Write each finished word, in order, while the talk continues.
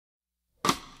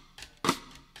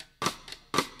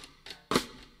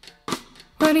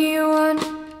What do you want?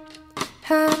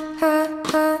 Ha ha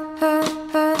ha ha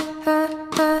ha ha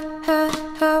ha ha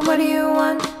ha. What do you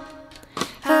want?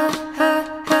 Ha ha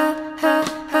ha ha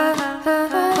ha ha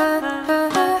ha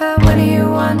ha ha. What do you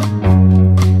want?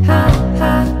 Ha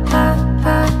ha ha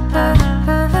ha ha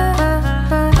ha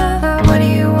ha ha. What do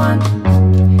you want?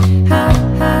 Ha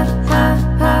ha ha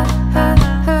ha ha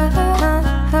ha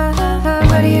ha ha.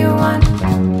 What do you want?